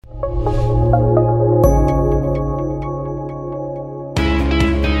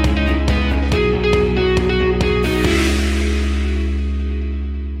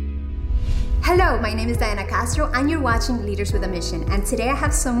and you're watching Leaders with a Mission. And today I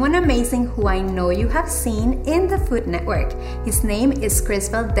have someone amazing who I know you have seen in the Food Network. His name is Chris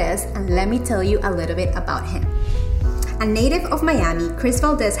Valdez, and let me tell you a little bit about him. A native of Miami, Chris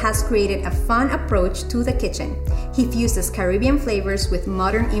Valdez has created a fun approach to the kitchen. He fuses Caribbean flavors with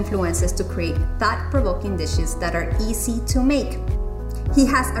modern influences to create thought-provoking dishes that are easy to make. He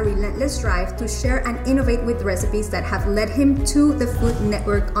has a relentless drive to share and innovate with recipes that have led him to the Food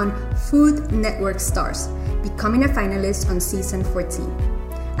Network on Food Network Stars, becoming a finalist on season 14.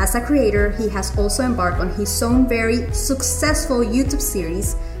 As a creator, he has also embarked on his own very successful YouTube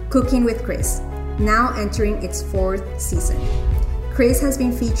series, Cooking with Chris, now entering its 4th season. Chris has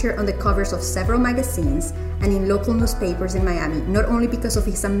been featured on the covers of several magazines and in local newspapers in Miami, not only because of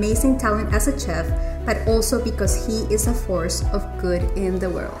his amazing talent as a chef, but also because he is a force of good in the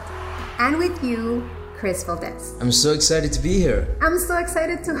world. And with you, Chris Valdez. I'm so excited to be here. I'm so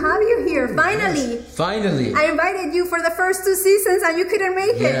excited to have you here, finally. Yes, finally. I invited you for the first 2 seasons and you couldn't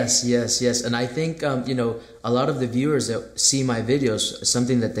make it. Yes. And I think, a lot of the viewers that see my videos,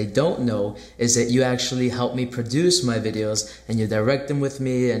 something that they don't know is that you actually help me produce my videos and you direct them with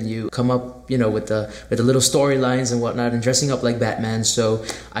me and you come up, with the little storylines and whatnot and dressing up like Batman. So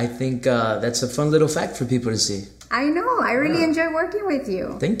I think that's a fun little fact for people to see. I know. I really enjoy working with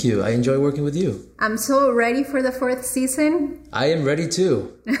you. Thank you. I enjoy working with you. I'm so ready for the 4th season. I am ready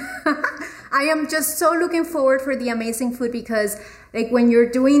too. I am just so looking forward for the amazing food because when you're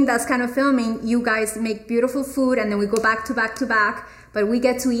doing that kind of filming, you guys make beautiful food and then we go back to back, but we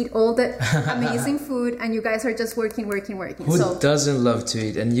get to eat all the amazing food and you guys are just working. Who doesn't love to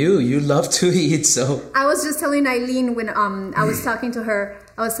eat? And you love to eat, so. I was just telling Eileen when I was talking to her,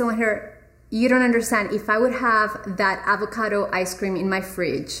 I was telling her, you don't understand, if I would have that avocado ice cream in my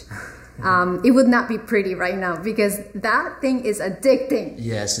fridge, it would not be pretty right now because that thing is addicting.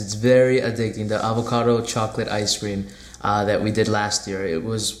 Yes, it's very addicting. The avocado chocolate ice cream that we did last year, it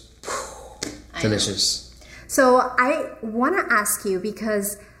was delicious. So I want to ask you,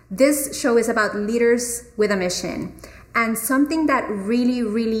 because this show is about leaders with a mission, and something that really,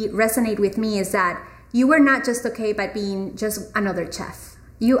 really resonated with me is that you were not just okay by being just another chef.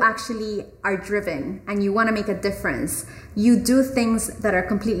 You actually are driven and you want to make a difference. You do things that are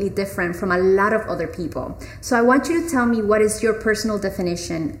completely different from a lot of other people. So I want you to tell me, what is your personal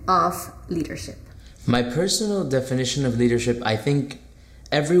definition of leadership? My personal definition of leadership, I think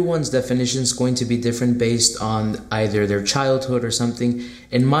everyone's definition is going to be different based on either their childhood or something.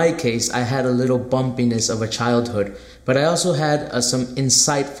 In my case, I had a little bumpiness of a childhood, but I also had some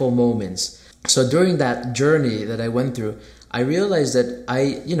insightful moments. So during that journey that I went through, I realized that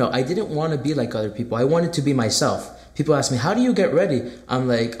I didn't want to be like other people. I wanted to be myself. People ask me, how do you get ready? I'm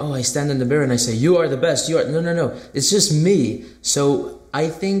like, I stand in the mirror and I say, you are the best. No. It's just me. So I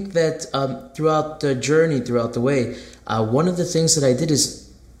think that throughout the journey, throughout the way, one of the things that I did is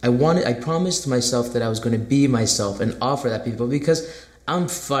I promised myself that I was going to be myself and offer that to people because I'm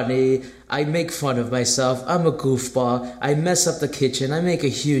funny, I make fun of myself, I'm a goofball, I mess up the kitchen, I make a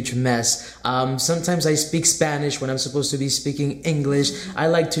huge mess. Sometimes I speak Spanish when I'm supposed to be speaking English. I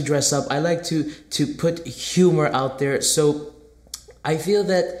like to dress up, I like to put humor out there. So I feel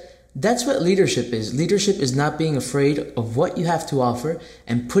that that's what leadership is. Leadership is not being afraid of what you have to offer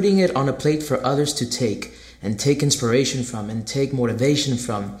and putting it on a plate for others to take and take inspiration from and take motivation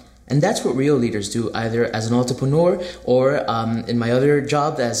from. And that's what real leaders do, either as an entrepreneur or in my other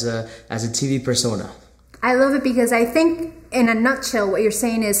job as a TV persona. I love it because I think, in a nutshell, what you're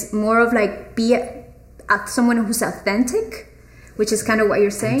saying is more of be someone who's authentic, which is kind of what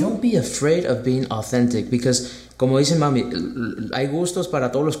you're saying. And don't be afraid of being authentic because, como dice mami, hay gustos para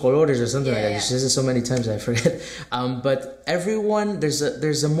todos los colores or something like that. She says it so many times I forget. But everyone,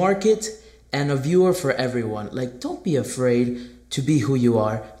 there's a market and a viewer for everyone. Don't be afraid to be who you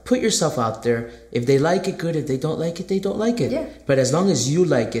are. Put yourself out there. If they like it, good. If they don't like it, they don't like it. Yeah. But as long as you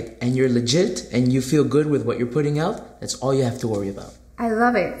like it and you're legit and you feel good with what you're putting out, that's all you have to worry about. I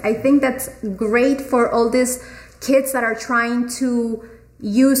love it. I think that's great for all these kids that are trying to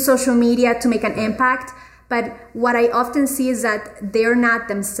use social media to make an impact. But what I often see is that they're not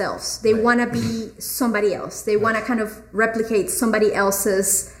themselves. They want to be somebody else. They want to kind of replicate somebody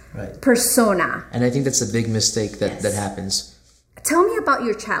else's persona. And I think that's a big mistake that happens. Tell me about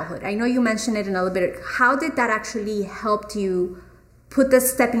your childhood. I know you mentioned it in a little bit. How did that actually help you put the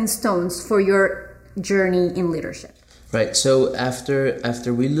stepping stones for your journey in leadership? Right. So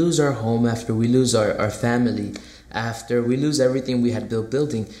after we lose our home, after we lose our family, after we lose everything we had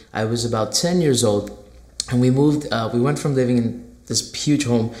building, I was about 10 years old and we moved. We went from living in this huge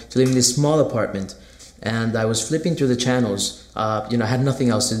home to living in this small apartment. and I was flipping through the channels. I had nothing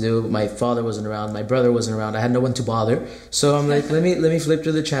else to do. My father wasn't around. My brother wasn't around. I had no one to bother. So I'm like, let me flip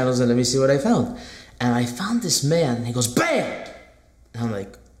through the channels and let me see what I found. And I found this man, and he goes, bam! And I'm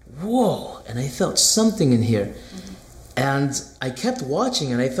like, whoa! And I felt something in here. And I kept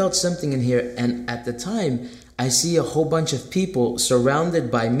watching, and I felt something in here. And at the time, I see a whole bunch of people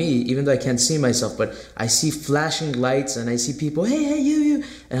surrounded by me, even though I can't see myself, but I see flashing lights, and I see people, hey, you.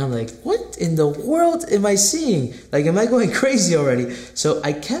 And I'm like, what in the world am I seeing? Like, am I going crazy already? So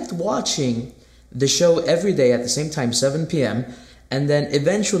I kept watching the show every day at the same time, 7 p.m., and then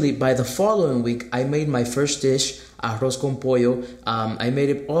eventually, by the following week, I made my first dish, arroz con pollo. I made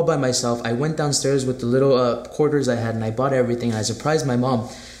it all by myself. I went downstairs with the little quarters I had, and I bought everything, and I surprised my mom.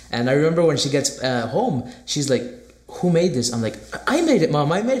 And I remember when she gets home, she's like, who made this? I'm like, I made it,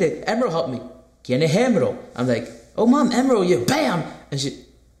 Mom. I made it. Emerald helped me. ¿Quién es Emerald? I'm like, oh, Mom, Emerald, yeah, bam! And she,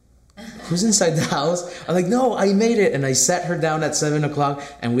 who's inside the house? I'm like, no, I made it. And I sat her down at 7 o'clock,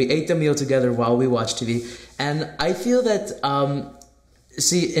 and we ate the meal together while we watched TV. And I feel that...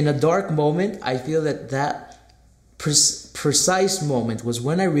 in a dark moment, I feel that precise moment was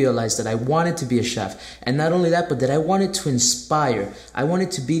when I realized that I wanted to be a chef. And not only that, but that I wanted to inspire. I wanted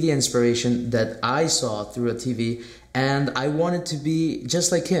to be the inspiration that I saw through a TV. And I wanted to be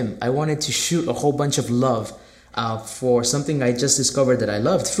just like him. I wanted to shoot a whole bunch of love for something I just discovered that I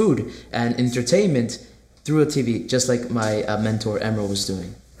loved, food and entertainment, through a TV, just like my mentor Emerald was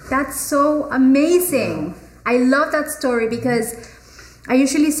doing. That's so amazing. I love that story because... I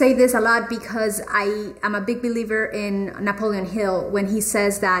usually say this a lot because I am a big believer in Napoleon Hill when he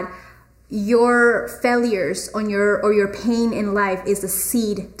says that your failures or your pain in life is the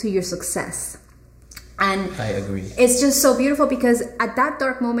seed to your success. And I agree. It's just so beautiful because at that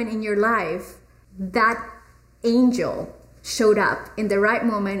dark moment in your life, that angel showed up in the right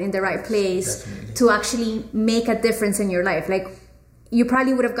moment, in the right place. Definitely. To actually make a difference in your life. Like, you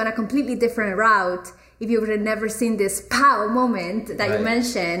probably would have gone a completely different route if you would have never seen this pow moment that you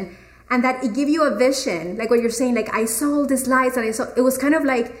mentioned, and that it gave you a vision, like what you're saying, like I saw all these lights, and it was kind of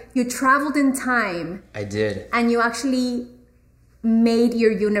like you traveled in time. I did. And you actually made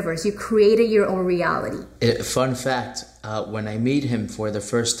your universe, you created your own reality. Fun fact, when I meet him for the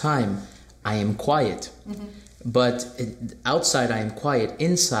first time, I am quiet. Mm-hmm. But outside I am quiet.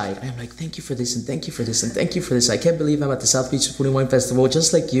 Inside I am like, thank you for this, and thank you for this, and thank you for this. I can't believe I'm at the South Beach Food and Wine Festival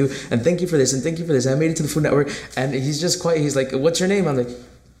just like you, and thank you for this, and thank you for this. I made it to the Food Network. And he's just quiet. He's like, what's your name? I'm like,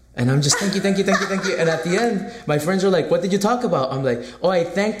 and I'm just thank you. And at the end, my friends are like, what did you talk about? I'm like, oh, I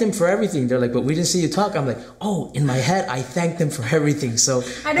thanked him for everything. They're like, but we didn't see you talk. I'm like, oh, in my head I thanked him for everything. So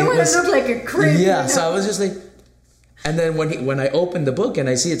I don't want to look like a creep. Yeah, so I was just like, and then when I opened the book and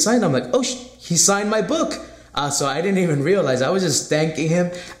I see it signed, I'm like, oh, he signed my book. So I didn't even realize. I was just thanking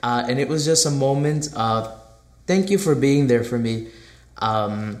him, and it was just a moment. Thank you for being there for me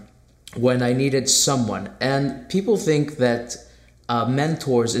when I needed someone. And people think that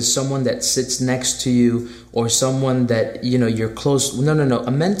mentors is someone that sits next to you or someone that you're close. No. A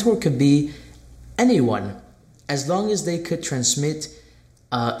mentor could be anyone, as long as they could transmit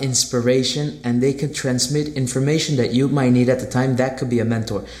inspiration and they can transmit information that you might need at the time. That could be a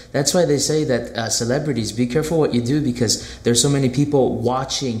mentor. That's why they say that celebrities, be careful what you do, because there's so many people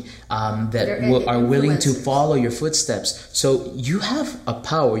watching that are willing to follow your footsteps. So you have a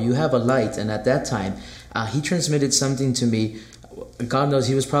power, you have a light, and at that time he transmitted something to me. God knows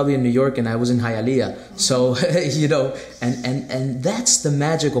he was probably in New York and I was in Hialeah. So, and that's the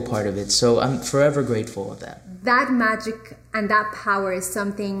magical part of it. So I'm forever grateful of that. That magic and that power is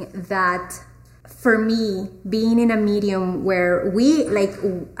something that, for me, being in a medium where we, like,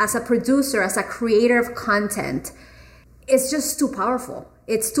 as a producer, as a creator of content, it's just too powerful.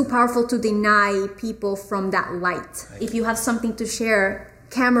 It's too powerful to deny people from that light. Right. If you have something to share,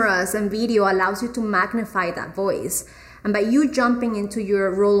 cameras and video allows you to magnify that voice. And by you jumping into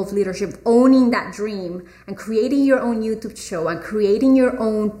your role of leadership, owning that dream and creating your own YouTube show and creating your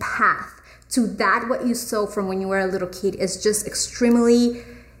own path to that, what you saw from when you were a little kid, is just extremely,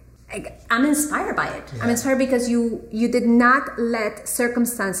 I'm inspired by it. Yeah. I'm inspired because you did not let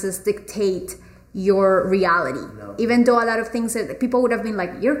circumstances dictate your reality. No. Even though a lot of things that people would have been like,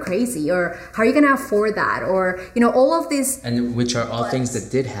 you're crazy, or how are you going to afford that? Or, all of this. And which are all things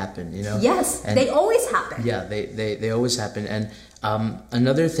that did happen, Yes, and they always happen. Yeah, they always happen. And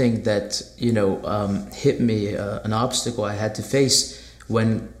another thing that, hit me, an obstacle I had to face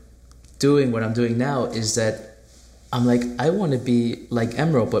when doing what I'm doing now, is that I'm like, I want to be like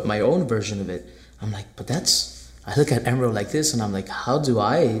Emerald, but my own version of it. I'm like, but I look at Emerald like this, and I'm like, how do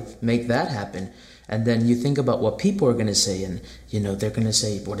I make that happen? And then you think about what people are going to say, and they're going to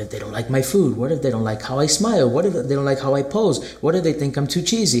say, what if they don't like my food? What if they don't like how I smile? What if they don't like how I pose? What if they think I'm too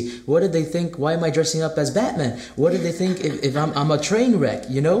cheesy? What if they think, why am I dressing up as Batman? What if they think if I'm a train wreck?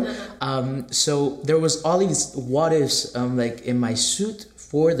 So there was all these what ifs like in my suit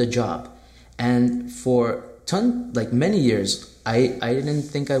for the job, and for many years I didn't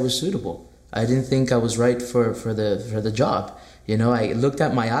think I was suitable. I didn't think I was right for the job. I looked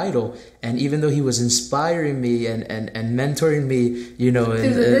at my idol, and even though he was inspiring me and mentoring me, through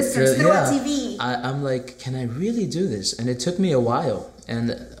the distance, through yeah, TV, I'm like, can I really do this? And it took me a while.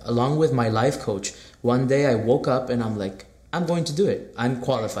 And along with my life coach, one day I woke up and I'm like, I'm going to do it. I'm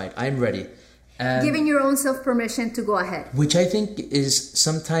qualified. I'm ready. And giving your own self permission to go ahead, which I think is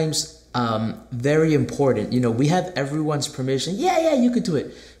sometimes very important. We have everyone's permission. Yeah, you could do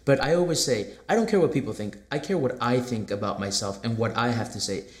it. But I always say, I don't care what people think. I care what I think about myself and what I have to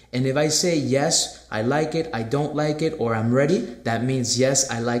say. And if I say, yes, I like it, I don't like it, or I'm ready, that means, yes,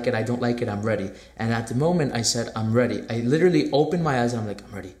 I like it, I don't like it, I'm ready. And at the moment I said, I'm ready, I literally opened my eyes and I'm like,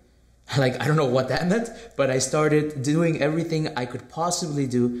 I'm ready. I don't know what that meant, but I started doing everything I could possibly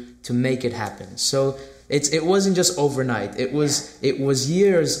do to make it happen. So it wasn't just overnight. It was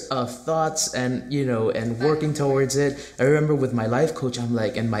years of thoughts and working towards it. I remember with my life coach, I'm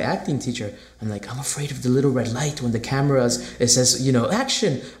like, and my acting teacher, I'm like, I'm afraid of the little red light when the it says,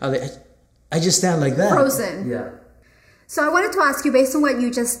 action. I just stand like that. Frozen. Yeah. So I wanted to ask you, based on what you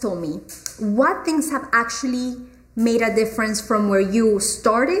just told me, what things have actually made a difference from where you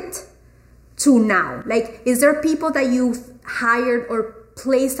started to now? Like, is there people that you've hired or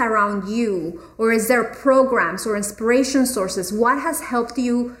placed around you, or is there programs or inspiration sources? What has helped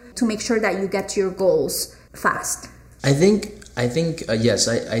you to make sure that you get to your goals fast? I think yes,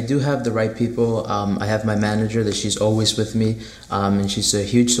 I do have the right people. I have my manager that she's always with me, and she's a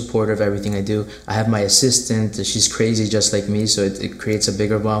huge supporter of everything I do. I have my assistant, she's crazy just like me, so it creates a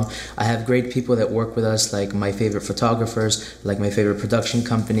bigger bond. I have great people that work with us, like my favorite photographers, like my favorite production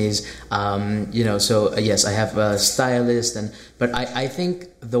companies. So yes, I have a stylist, but I think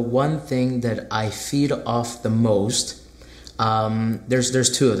the one thing that I feed off the most,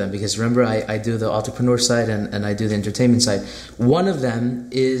 there's two of them, because remember I do the entrepreneur side and I do the entertainment side. One of them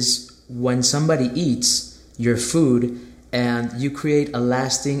is when somebody eats your food and you create a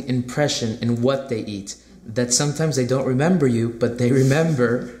lasting impression in what they eat, that sometimes they don't remember you, but they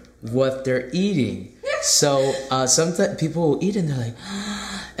remember what they're eating. So sometimes people will eat and they're like,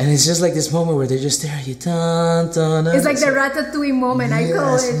 and it's just like this moment where they just stare at you. Dun, dun, dun. It's like the ratatouille moment, I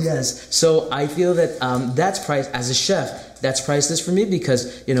call it. Yes. So I feel that that's priceless. As a chef, that's priceless for me,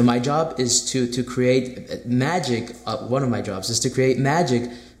 because my job is to create magic. One of my jobs is to create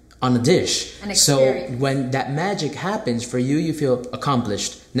magic on a dish. So when that magic happens for you, you feel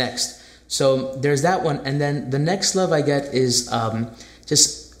accomplished. Next. So there's that one, and then the next love I get is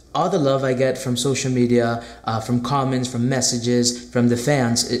just all the love I get from social media, from comments, from messages, from the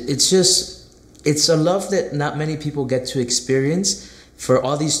fans. It's a love that not many people get to experience. For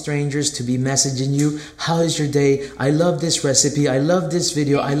all these strangers to be messaging you, how is your day? I love this recipe. I love this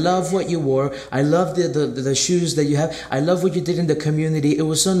video. I love what you wore. I love the shoes that you have. I love what you did in the community. It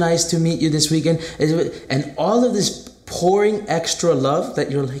was so nice to meet you this weekend. And all of this pouring extra love that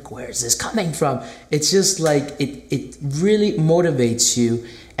you're like, where is this coming from? It's just like, it really motivates you.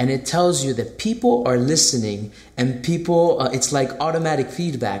 And it tells you that people are listening, and people, it's like automatic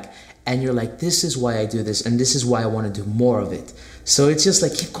feedback. And you're like, this is why I do this, and this is why I want to do more of it. So it's just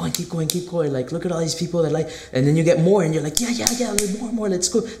like, keep going. Like, look at all these people that like, and then you get more, and you're like, yeah, more. Let's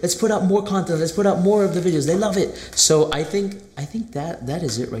go. Let's put out more content. Let's put out more of the videos. They love it. So I think that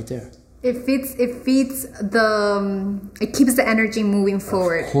is it right there. It feeds it keeps the energy moving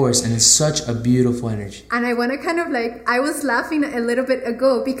forward. Of course, and it's such a beautiful energy. And I want to kind of I was laughing a little bit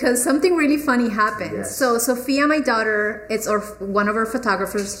ago because something really funny happened. Yes. So Sophia, my daughter, it's one of our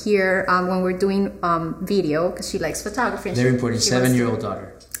photographers here when we're doing video, because she likes photography. Very important, 7-year-old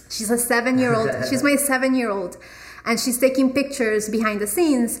daughter. She's a 7-year-old. She's my 7-year-old, and she's taking pictures behind the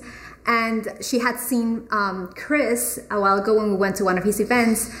scenes. And she had seen Chris a while ago when we went to one of his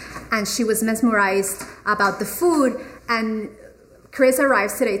events, and she was mesmerized about the food. And Chris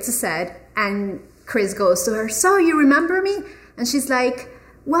arrives today to set, and Chris goes to her, so you remember me? And she's like,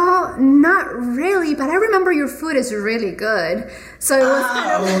 well, not really, but I remember your food is really good. So it was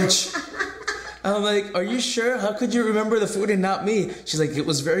kind of... I'm like, are you sure? How could you remember the food and not me? She's like, it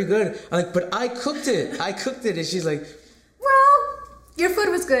was very good. I'm like, but I cooked it. And she's like... Your food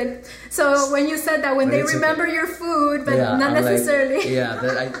was good. So when you said that, when But they it's remember okay. your food, but Yeah, not I'm necessarily. Like, yeah,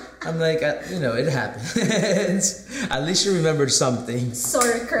 I'm like, you know, it happens. At least you remembered something.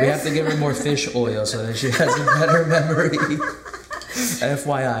 Sorry, Chris. We have to give her more fish oil so that she has a better memory.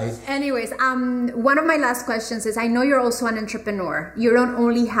 FYI. Anyways, one of my last questions is, I know you're also an entrepreneur. You don't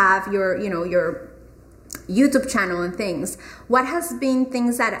only have your, your YouTube channel and things. What has been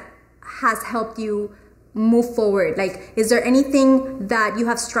things that has helped you move forward? Like, is there anything that you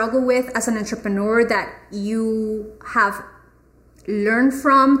have struggled with as an entrepreneur that you have learned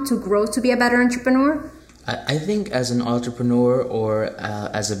from to grow to be a better entrepreneur? I think as an entrepreneur or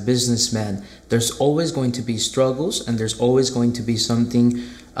as a businessman, there's always going to be struggles, and there's always going to be something,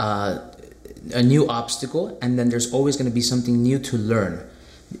 a new obstacle, and then there's always going to be something new to learn.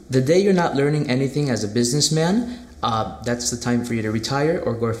 The day you're not learning anything as a businessman, that's the time for you to retire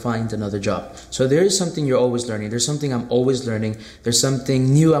or go find another job. So there is something you're always learning. There's something I'm always learning. There's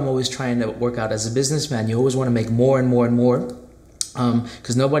something new I'm always trying to work out. As a businessman, you always want to make more and more and more.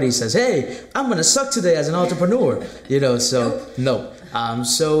 Because nobody says, hey, I'm going to suck today as an entrepreneur, so no.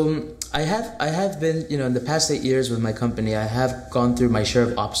 So I have been, in the past 8 years with my company, I have gone through my share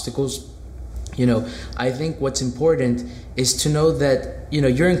of obstacles. I think what's important is to know that,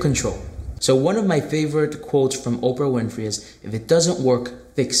 you're in control. So one of my favorite quotes from Oprah Winfrey is, if it doesn't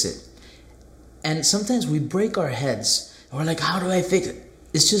work, fix it. And sometimes we break our heads and we're like, how do I fix it?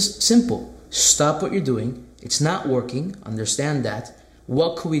 It's just simple. Stop what you're doing. It's not working. Understand that.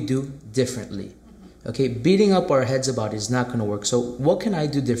 What could we do differently? Okay, beating up our heads about it is not going to work. So what can I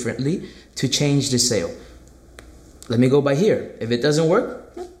do differently to change the sale? Let me go by here. If it doesn't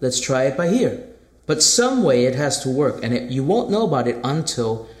work, let's try it by here. But some way it has to work, and you won't know about it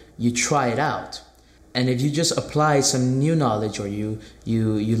until you try it out. And if you just apply some new knowledge, or you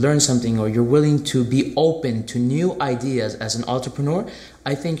learn something, or you're willing to be open to new ideas as an entrepreneur,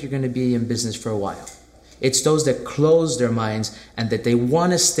 I think you're going to be in business for a while. It's those that close their minds and that they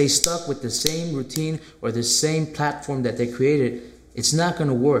want to stay stuck with the same routine or the same platform that they created. It's not going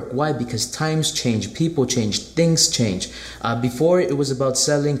to work. Why? Because times change, people change, things change. Before it was about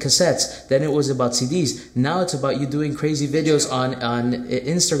selling cassettes, then it was about CDs. Now it's about you doing crazy videos on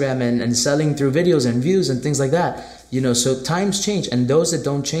Instagram and selling through videos and views and things like that. So times change, and those that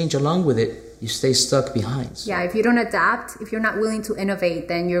don't change along with it, you stay stuck behind. Yeah, if you don't adapt, if you're not willing to innovate,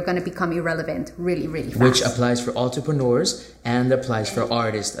 then you're going to become irrelevant really, really fast. Which applies for entrepreneurs and applies for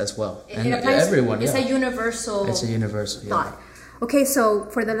artists as well. It applies, everyone. It's a universal It's a universal thought. Okay, so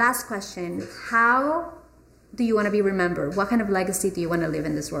for the last question, how do you want to be remembered? What kind of legacy do you want to leave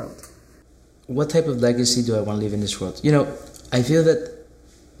in this world? What type of legacy do I want to leave in this world? I feel that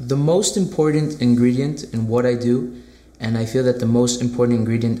the most important ingredient in what I do, and I feel that the most important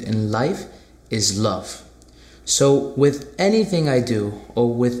ingredient in life, is love. So with anything I do,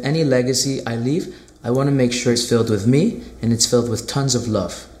 or with any legacy I leave, I want to make sure it's filled with me, and it's filled with tons of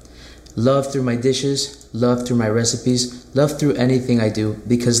love. Love through my dishes, love through my recipes, love through anything I do,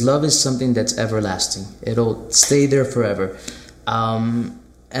 because love is something that's everlasting. It'll stay there forever. And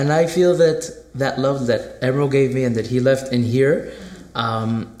I feel that love that Emerald gave me and that he left in here,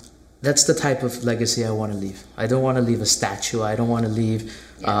 that's the type of legacy I want to leave. I don't want to leave a statue. I don't want to leave,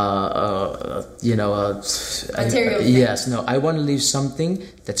 material yes, no. I want to leave something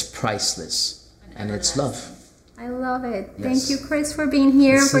that's priceless, and it's love. I love it. Yes. Thank you, Chris, for being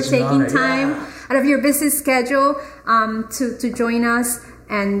here, for taking time out of your busy schedule to join us.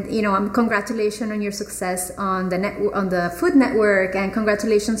 And congratulations on your success on the Food Network, and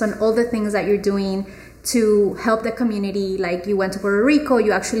congratulations on all the things that you're doing to help the community. Like, you went to Puerto Rico,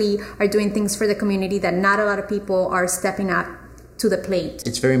 you actually are doing things for the community that not a lot of people are stepping up to the plate.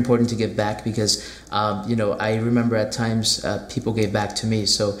 It's very important to give back because, I remember at times people gave back to me.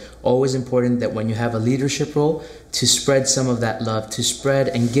 So always important that when you have a leadership role, to spread some of that love, to spread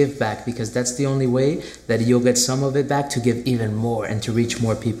and give back, because that's the only way that you'll get some of it back to give even more and to reach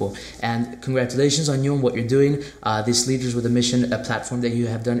more people. And congratulations on you and what you're doing. This Leaders with a Mission, a platform that you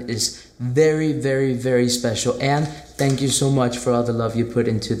have done, is very, very, very special. And thank you so much for all the love you put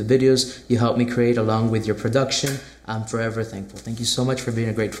into the videos you helped me create along with your production. I'm forever thankful. Thank you so much for being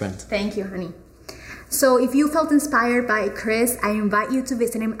a great friend. Thank you, honey. So if you felt inspired by Chris, I invite you to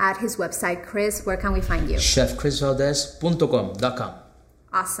visit him at his website. Chris, where can we find you? chefchrisvaldez.com.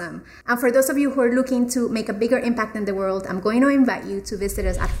 Awesome. And for those of you who are looking to make a bigger impact in the world, I'm going to invite you to visit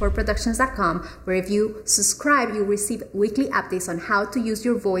us at FordProductions.com, where if you subscribe, you'll receive weekly updates on how to use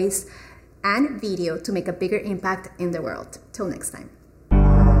your voice and video to make a bigger impact in the world. Till next time.